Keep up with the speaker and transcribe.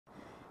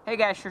Hey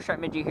guys, SureShot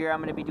Midget here. I'm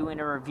going to be doing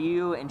a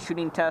review and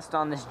shooting test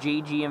on this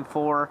JG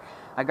M4.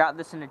 I got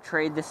this in a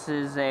trade. This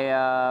is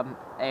a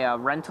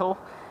rental.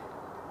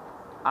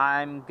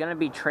 I'm going to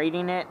be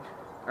trading it,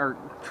 or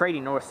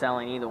trading or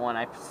selling, either one.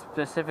 I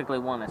specifically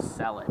want to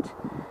sell it.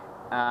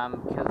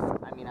 Because,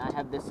 I mean, I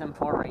have this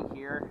M4 right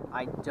here.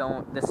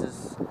 This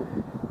is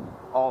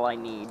all I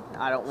need.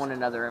 I don't want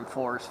another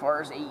M4 as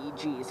far as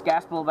AEGs.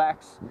 Gas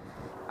blowbacks,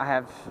 I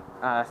have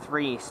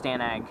 3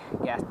 Stanag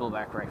gas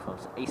blowback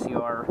rifles,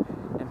 ACR,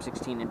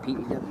 M16, and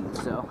PDW.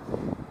 So,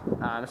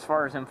 as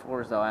far as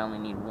M4s though, I only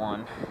need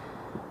 1.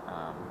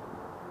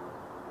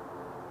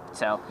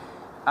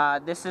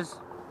 This is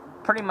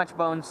pretty much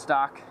bone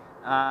stock.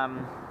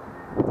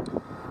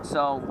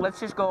 So let's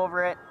just go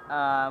over it.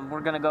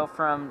 We're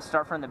gonna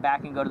start from the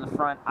back and go to the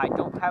front. I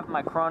don't have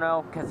my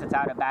chrono because it's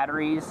out of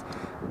batteries,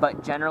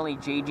 but generally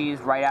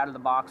JGs right out of the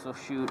box will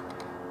shoot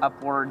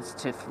upwards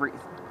to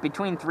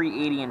between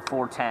 380 and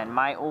 410.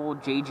 My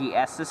old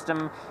JGS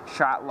system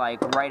shot like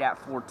right at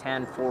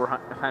 410,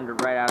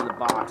 400 right out of the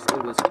box.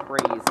 It was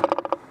crazy.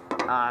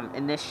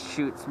 And this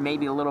shoots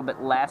maybe a little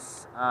bit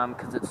less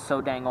because it's so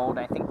dang old.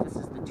 I think this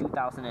is the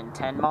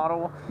 2010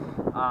 model,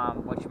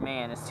 which,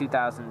 man, is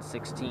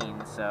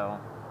 2016, so,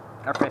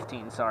 or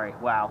 15, sorry,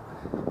 wow.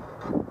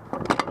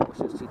 I wish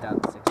it was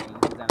 2016,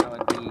 because I know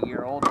it'd be a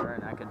year older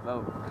and I could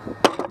vote.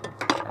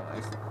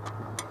 Anyways,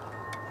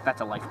 that's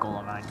a life goal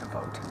of mine, to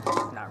vote.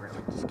 Not really,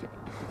 just kidding.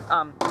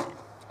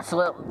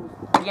 So,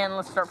 again,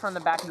 let's start from the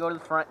back and go to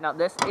the front. Now,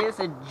 this is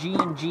a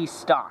G&G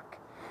stock.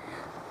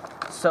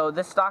 So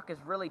this stock is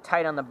really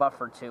tight on the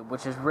buffer tube,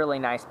 which is really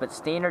nice, but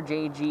standard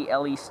JG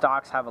LE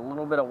stocks have a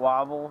little bit of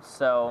wobble,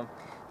 so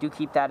do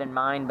keep that in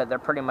mind, but they're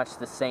pretty much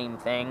the same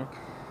thing.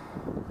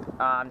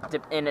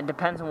 And it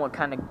depends on what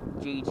kind of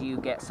JG you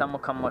get. Some will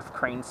come with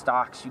crane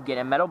stocks. You get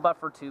a metal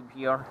buffer tube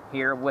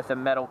here with a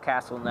metal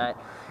castle nut,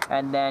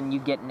 and then you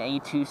get an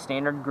A2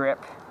 standard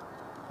grip,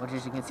 which,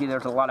 as you can see,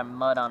 there's a lot of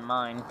mud on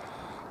mine,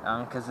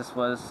 because this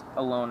was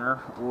a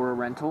loaner or a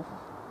rental.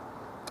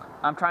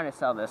 I'm trying to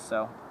sell this,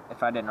 so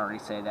if I didn't already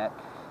say that.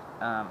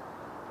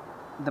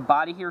 The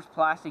body here is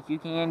plastic. You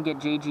can get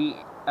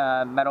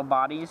JG metal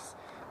bodies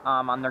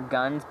on their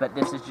guns, but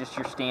this is just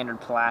your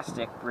standard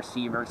plastic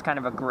receiver. It's kind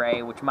of a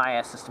gray, which my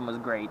S system was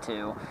gray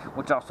too,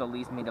 which also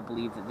leads me to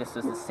believe that this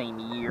is the same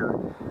year.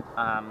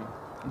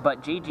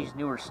 But JG's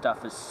newer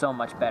stuff is so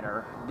much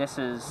better. This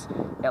is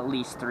at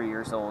least 3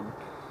 years old.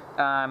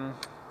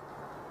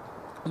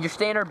 Your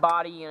standard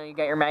body, you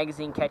got your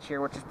magazine catch here,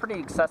 which is pretty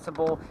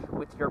accessible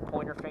with your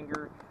pointer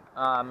finger.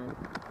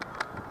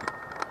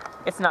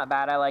 It's not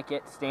bad. I like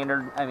it.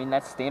 Standard. I mean,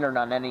 that's standard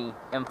on any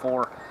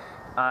M4.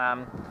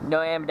 No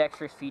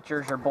ambidextrous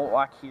features. Your bolt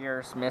lock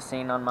here is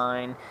missing on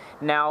mine.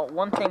 Now,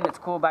 one thing that's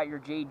cool about your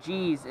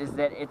JGs is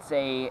that it's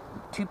a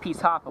 2-piece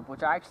hop-up,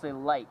 which I actually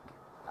like.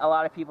 A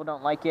lot of people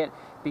don't like it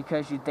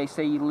because they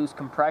say you lose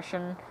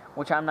compression,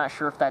 which I'm not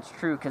sure if that's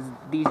true because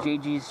these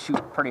JGs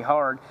shoot pretty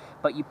hard.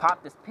 But you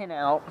pop this pin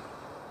out,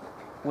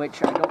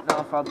 which I don't know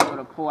if I'll be able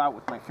to pull out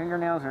with my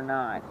fingernails or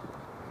not.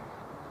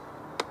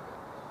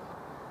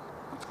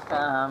 Go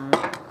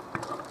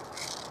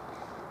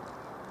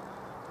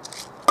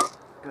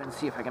ahead and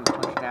see if I can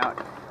push it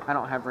out. I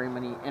don't have very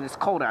many, and it's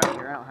cold out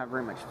here. I don't have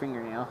very much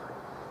fingernail.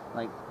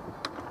 Like,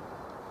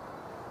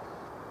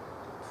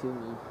 see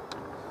me.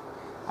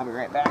 I'll be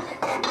right back.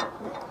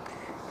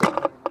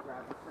 Grab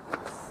a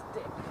freaking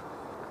stick.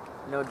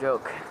 No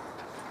joke.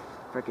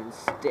 Freaking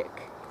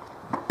stick.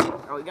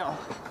 There we go.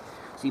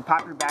 So you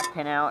pop your back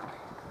pin out,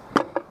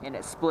 and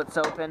it splits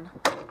open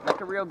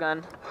like a real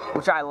gun,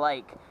 which I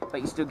like,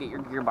 but you still get your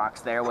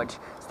gearbox there, which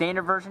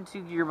standard version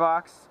 2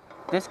 gearbox.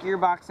 This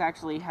gearbox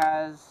actually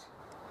has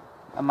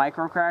a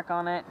micro crack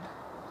on it.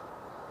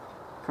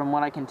 From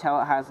what I can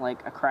tell, it has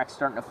like a crack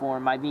starting to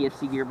form. My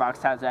VFC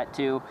gearbox has that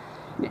too.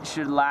 It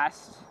should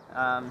last.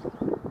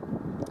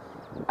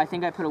 I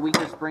think I put a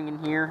weaker spring in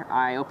here.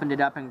 I opened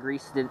it up and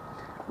greased it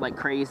like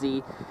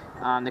crazy.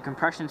 The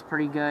compression's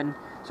pretty good,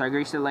 so I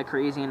greased it like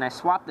crazy, and I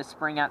swapped the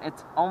spring out.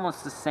 It's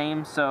almost the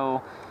same,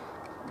 so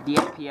the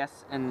FPS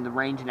and the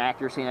range and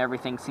accuracy and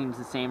everything seems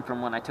the same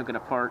from when I took it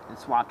apart and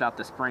swapped out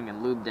the spring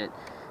and lubed it.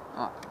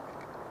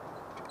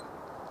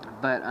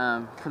 But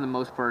for the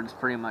most part, it's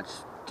pretty much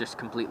just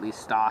completely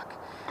stock.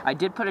 I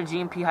did put a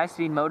GMP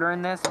high-speed motor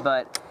in this,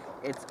 but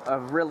it's a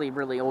really,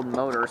 really old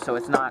motor, so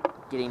it's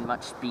not getting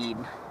much speed.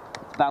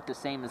 It's about the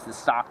same as the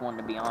stock one,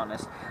 to be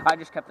honest. I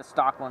just kept the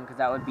stock one because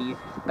that would be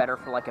better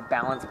for like a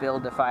balance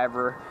build if I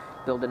ever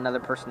build another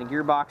person a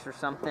gearbox or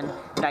something.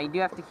 Now, you do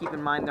have to keep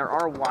in mind there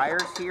are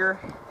wires here,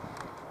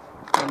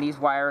 and these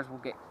wires will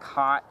get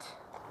caught.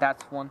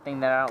 That's one thing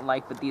that I don't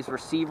like, but these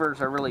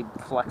receivers are really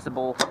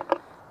flexible.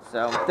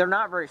 So they're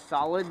not very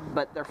solid,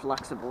 but they're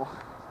flexible.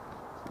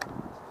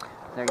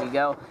 There you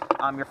go.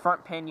 Your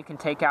front pin you can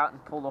take out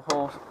and pull the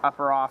whole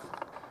upper off.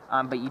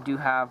 but you do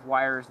have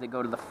wires that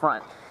go to the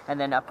front. And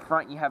then up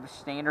front you have a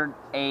standard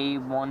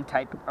A1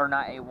 type, or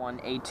not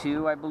A1,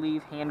 A2 I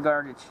believe,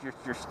 handguard. It's just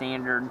your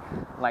standard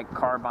like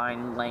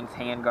carbine length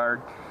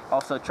handguard.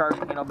 Also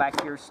charging handle back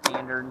here is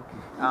standard.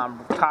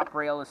 Top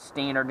rail is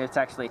standard, it's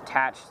actually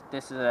attached.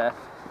 This is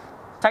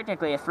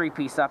technically a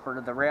 3-piece upper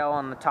to the rail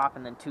on the top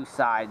and then 2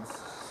 sides.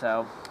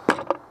 So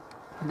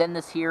then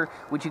this here,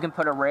 which you can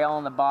put a rail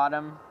on the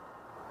bottom.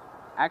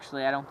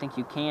 Actually, I don't think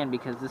you can,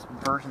 because this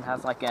version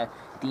has like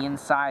the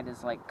inside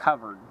is like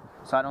covered,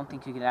 so I don't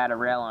think you can add a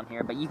rail on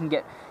here. But you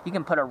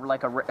can put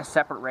a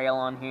separate rail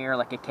on here,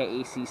 like a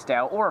KAC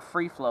style, or a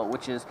free float,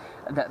 which is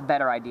the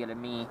better idea to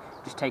me.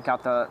 Just take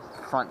out the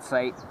front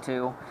sight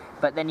too.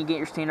 But then you get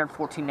your standard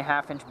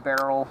 14.5-inch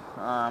barrel.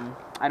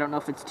 I don't know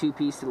if it's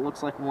 2-piece. It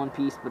looks like 1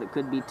 piece, but it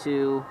could be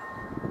 2.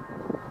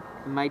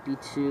 It might be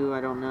 2.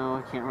 I don't know.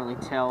 I can't really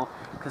tell,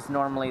 because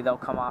normally they'll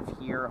come off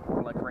here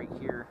or like right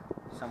here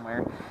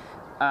somewhere.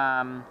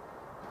 I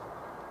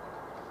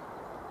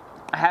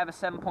have a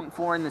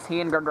 7.4 in this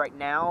handguard right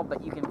now,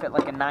 but you can fit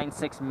like a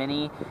 9.6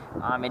 mini.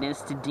 It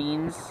is to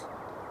Dean's.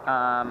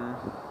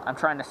 I'm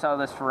trying to sell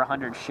this for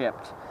 100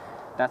 shipped.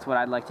 That's what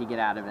I'd like to get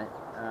out of it.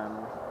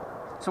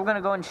 So we're going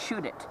to go and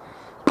shoot it.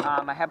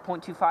 I have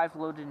 .25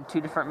 loaded in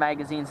 2 different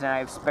magazines, and I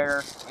have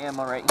spare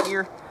ammo right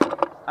here.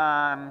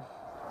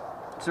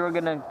 So we're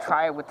going to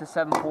try it with the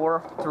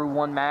 7.4 through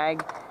 1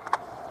 mag,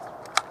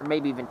 or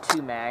maybe even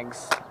 2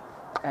 mags.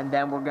 And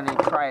then we're going to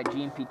try a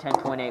GMP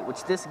 10.8,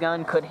 which this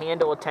gun could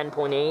handle a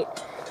 10.8.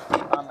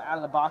 Out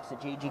of the box, the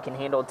JG can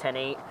handle a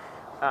 10.8,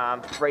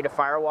 rate of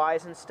fire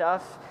wise and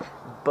stuff.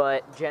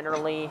 But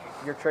generally,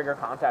 your trigger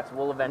contacts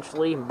will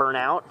eventually burn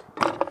out.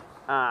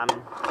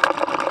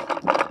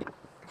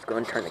 Let's go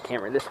and turn the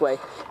camera this way.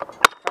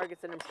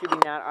 Targets that I'm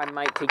shooting at, I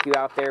might take you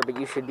out there, but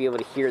you should be able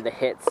to hear the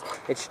hits.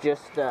 It's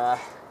just, maybe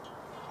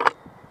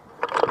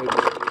you'll be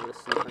able to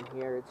see from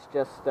here. It's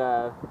just,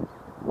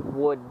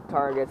 wood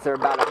targets. They're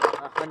about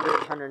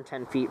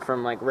 110 feet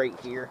from like right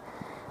here.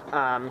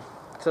 So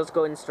let's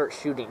go ahead and start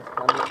shooting.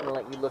 I'm just going to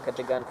let you look at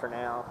the gun for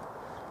now.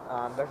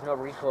 There's no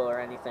recoil or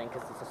anything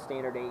because it's a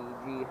standard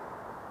AEG.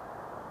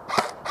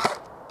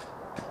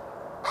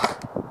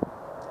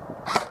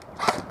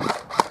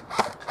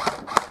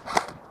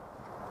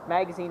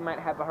 Magazine might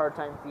have a hard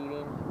time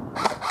feeding.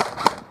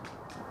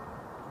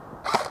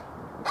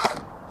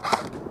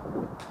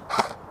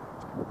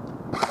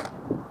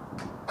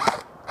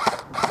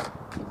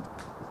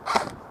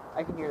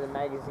 I can hear the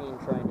magazine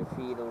trying to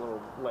feed a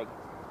little, like,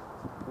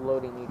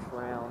 loading each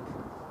round.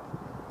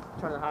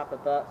 Turn the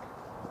hop-up up.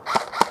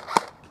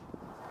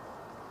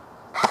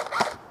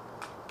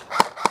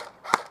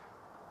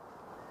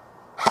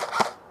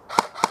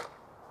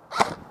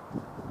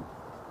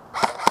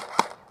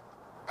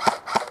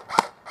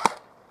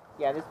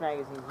 Yeah, this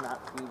magazine's not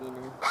feeding.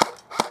 And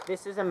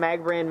this is a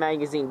Mag brand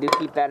magazine. Do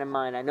keep that in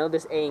mind. I know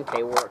this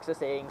A&K works.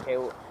 This A&K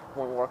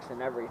one works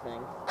in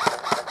everything.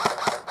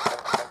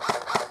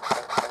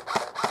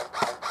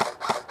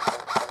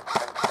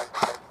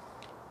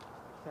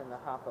 Turn the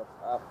hop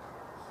up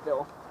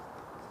still.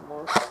 Some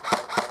more.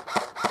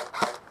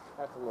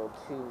 That's a little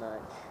too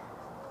much.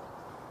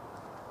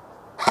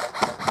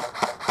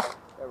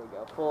 There we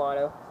go. Full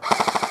auto.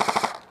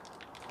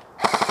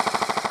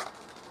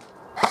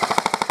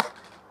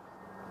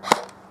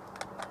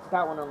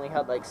 That one only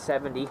had like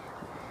 70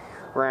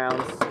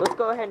 rounds. Let's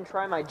go ahead and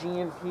try my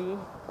GMP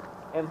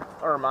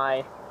or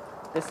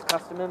this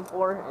custom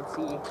M4 and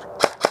see.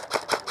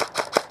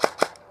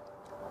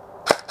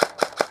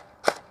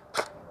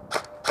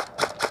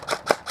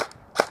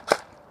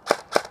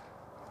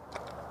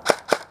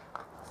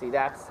 See, it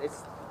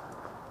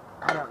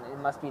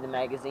must be the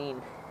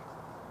magazine.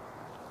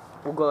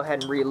 We'll go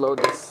ahead and reload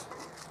this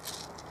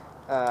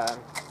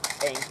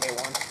A&K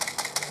one.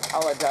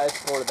 Apologize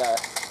for the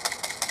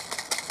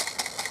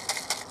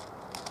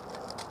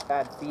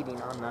bad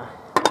feeding on the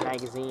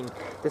magazine.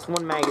 This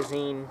one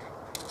magazine,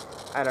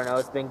 I don't know,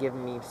 it's been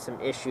giving me some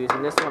issues,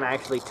 and this one I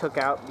actually took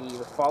out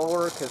the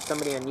follower because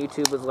somebody on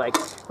YouTube was like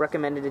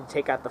recommended to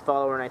take out the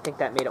follower, and I think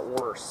that made it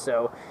worse.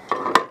 So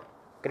I'm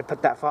gonna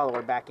put that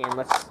follower back in.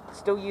 Let's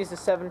still use the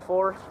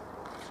 7.4.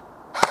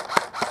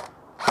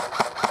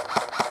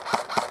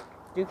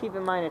 Do keep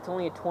in mind it's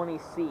only a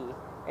 20C,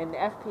 and the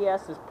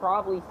FPS is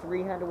probably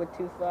 300 with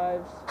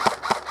 2.5s.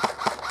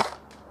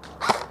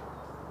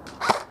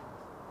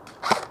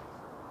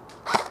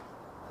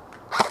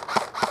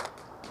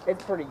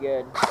 It's pretty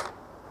good.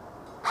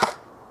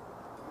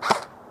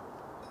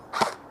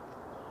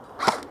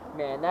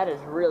 Man, that is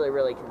really,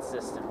 really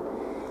consistent.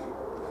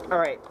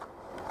 Alright.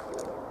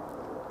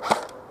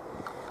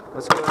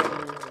 Let's go ahead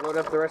and load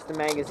up the rest of the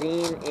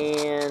magazine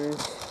and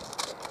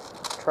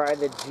try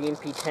the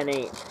GMP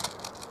 10.8.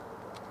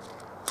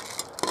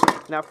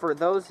 Now, for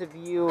those of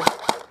you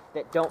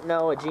that don't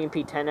know, a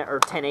GMP 10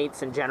 or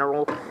 10.8s in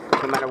general,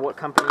 no matter what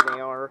company they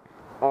are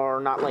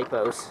not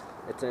LiPos.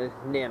 It's a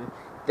NIM.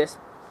 This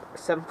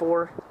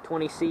 7.4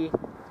 20C,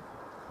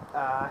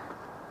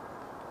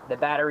 the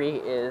battery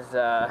is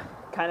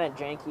kind of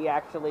janky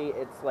actually.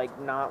 It's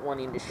like not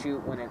wanting to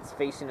shoot when it's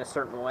facing a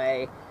certain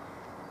way.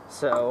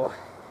 So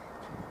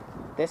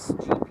this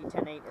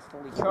GP10-8 is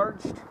fully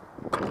charged,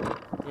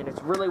 and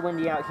it's really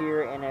windy out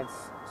here, and it's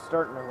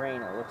starting to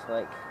rain, it looks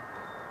like.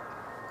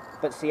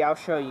 But see, I'll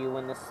show you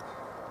when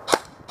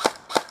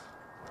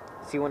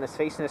it's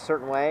facing a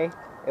certain way,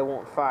 it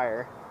won't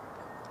fire.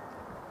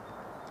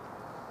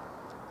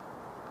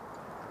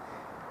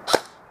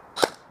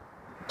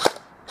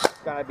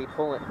 Gotta be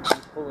pulled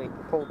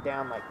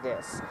down like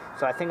this.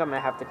 So I think I'm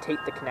gonna have to tape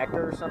the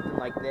connector or something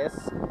like this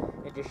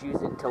and just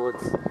use it until it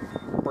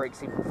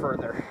breaks even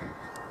further.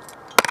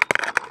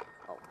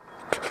 Oh.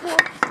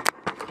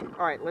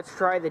 Alright, let's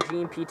try the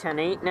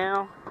GP10-8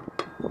 now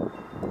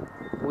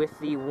with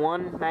the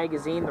one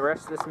magazine, the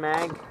rest of this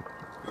mag.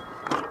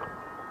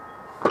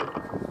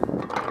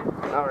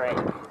 Alright.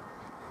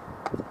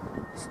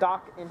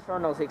 Stock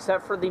internals,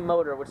 except for the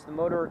motor, which the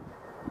motor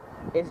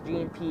is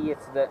GMP,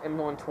 it's the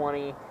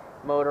M120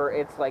 motor.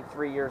 It's like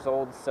 3 years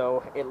old,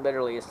 so it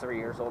literally is 3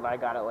 years old. I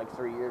got it like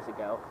 3 years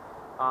ago.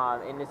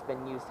 And it's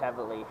been used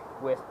heavily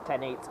with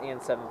 10.8s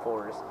and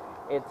 7.4s.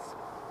 It's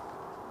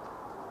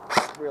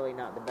really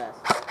not the best.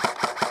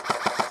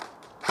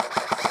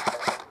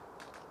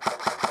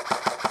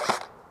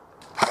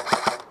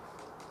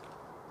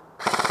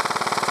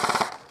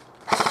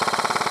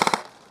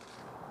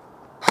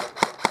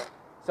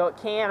 So it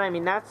can, I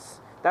mean, that's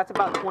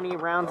about 20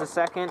 rounds a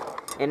second,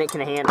 and it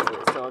can handle it.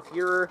 So if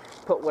you're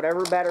put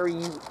whatever battery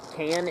you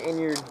can in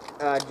your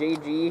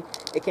JG,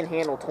 it can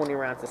handle 20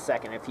 rounds a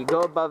second. If you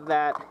go above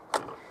that,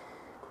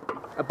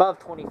 above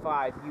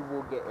 25, you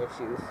will get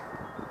issues.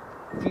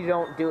 If you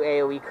don't do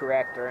AOE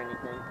correct or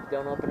anything,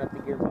 don't open up the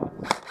gearbox.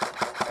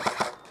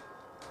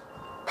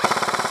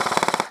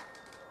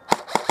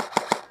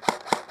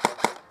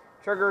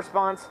 Trigger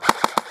response,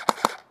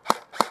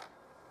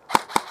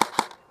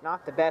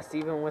 not the best,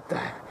 even with the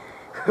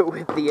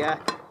with the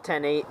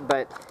 10.8,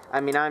 but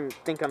I mean, I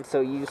think I'm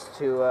so used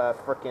to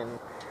frickin'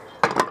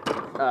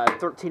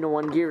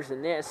 13-to-1 gears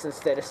in this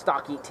instead of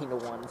stock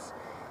 18-to-1s.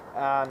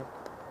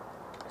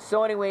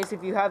 So anyways,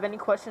 if you have any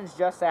questions,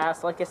 just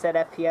ask. Like I said,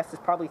 FPS is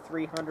probably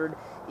 300,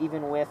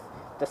 even with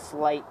the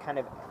slight kind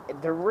of,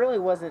 there really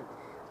wasn't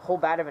a whole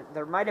bad of it.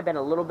 There might have been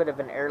a little bit of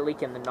an air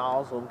leak in the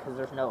nozzle because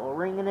there's no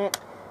O-ring in it,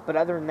 but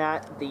other than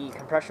that, the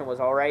compression was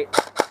alright.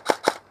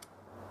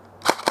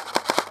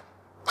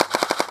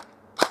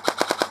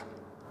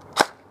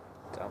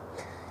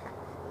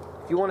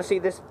 If you want to see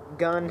this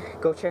gun,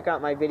 go check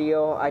out my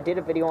video. I did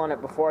a video on it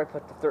before I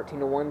put the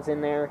 13-to-1s in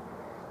there.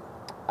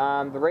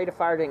 The rate of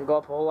fire didn't go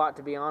up a whole lot,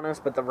 to be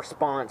honest, but the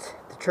response,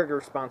 the trigger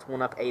response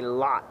went up a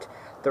lot.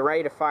 The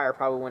rate of fire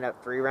probably went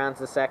up 3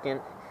 rounds a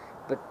second,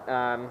 but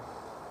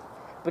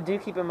do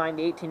keep in mind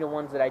the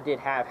 18-to-1s that I did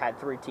have had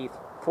 4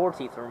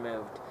 teeth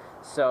removed,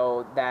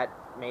 so that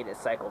made it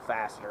cycle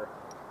faster.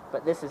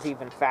 But this is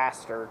even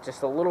faster,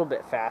 just a little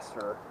bit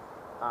faster.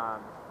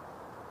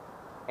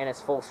 And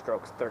it's full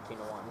strokes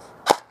 13-to-1s.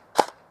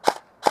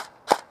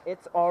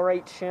 It's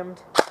alright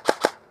shimmed.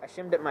 I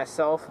shimmed it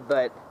myself,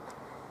 but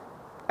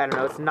I don't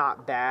know, it's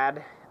not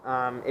bad.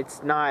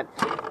 It's not,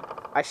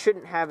 I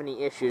shouldn't have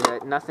any issues.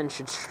 Nothing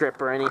should strip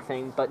or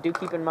anything, but do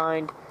keep in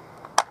mind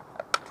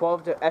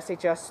 12 to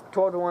SHS,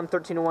 12-to-1,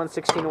 13-to-1,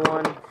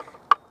 16-to-1,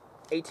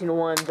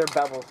 18-to-1, their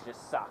bevels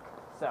just suck.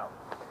 So,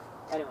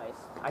 anyways,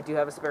 I do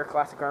have a spare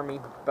Classic Army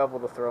bevel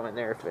to throw in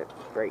there if it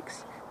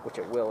breaks, which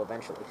it will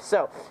eventually.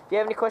 So, if you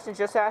have any questions,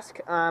 just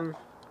ask.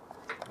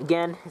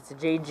 Again, it's a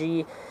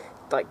JG,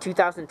 like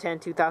 2010,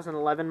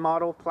 2011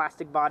 model,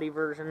 plastic body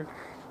version.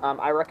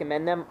 I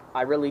recommend them.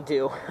 I really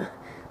do.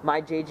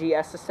 My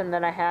JGS system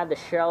that I had, the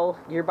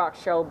gearbox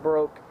shell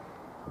broke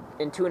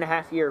in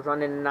 2.5 years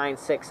running a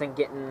 9.6 and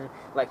getting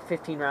like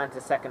 15 rounds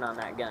a second on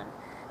that gun.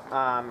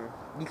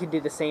 You can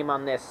do the same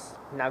on this.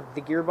 Now,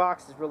 the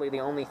gearbox is really the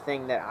only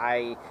thing that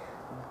I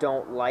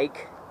don't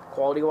like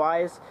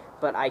quality-wise,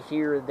 but I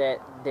hear that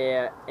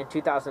in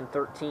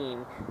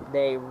 2013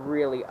 they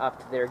really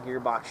upped their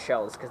gearbox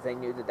shells because they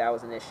knew that that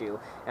was an issue.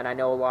 And I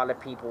know a lot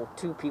of people,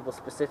 2 people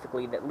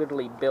specifically, that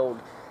literally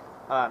build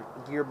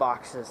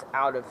gearboxes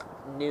out of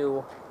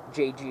new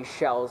JG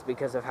shells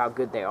because of how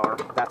good they are.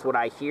 That's what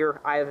I hear.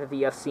 I have a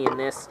VFC in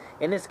this,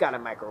 and it's got a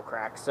micro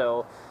crack.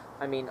 So,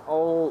 I mean,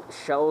 all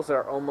shells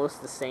are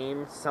almost the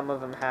same. Some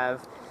of them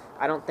have,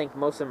 I don't think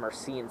most of them are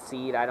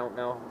CNC'd. I don't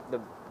know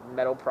the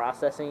metal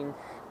processing,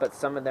 but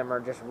some of them are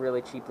just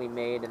really cheaply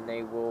made, and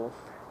they will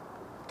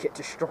get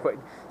destroyed,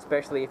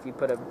 especially if you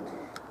put a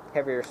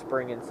heavier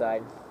spring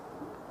inside.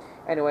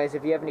 Anyways,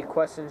 if you have any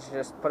questions,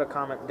 just put a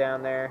comment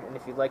down there, and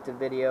if you liked the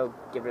video,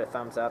 give it a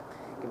thumbs up,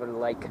 give it a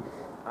like,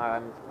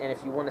 and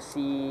if you want to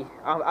see,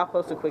 I'll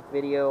post a quick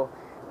video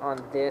on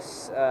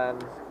this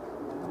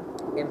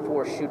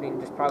M4 shooting,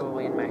 just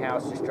probably in my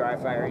house, just dry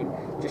firing,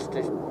 just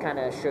to kind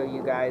of show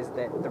you guys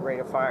that the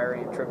rate of fire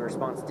and trigger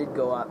response did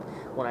go up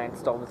when I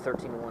installed the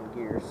 13-to-1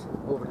 gears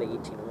over the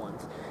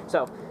 18-to-1s.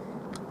 So,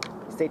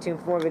 stay tuned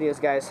for more videos,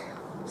 guys.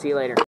 See you later.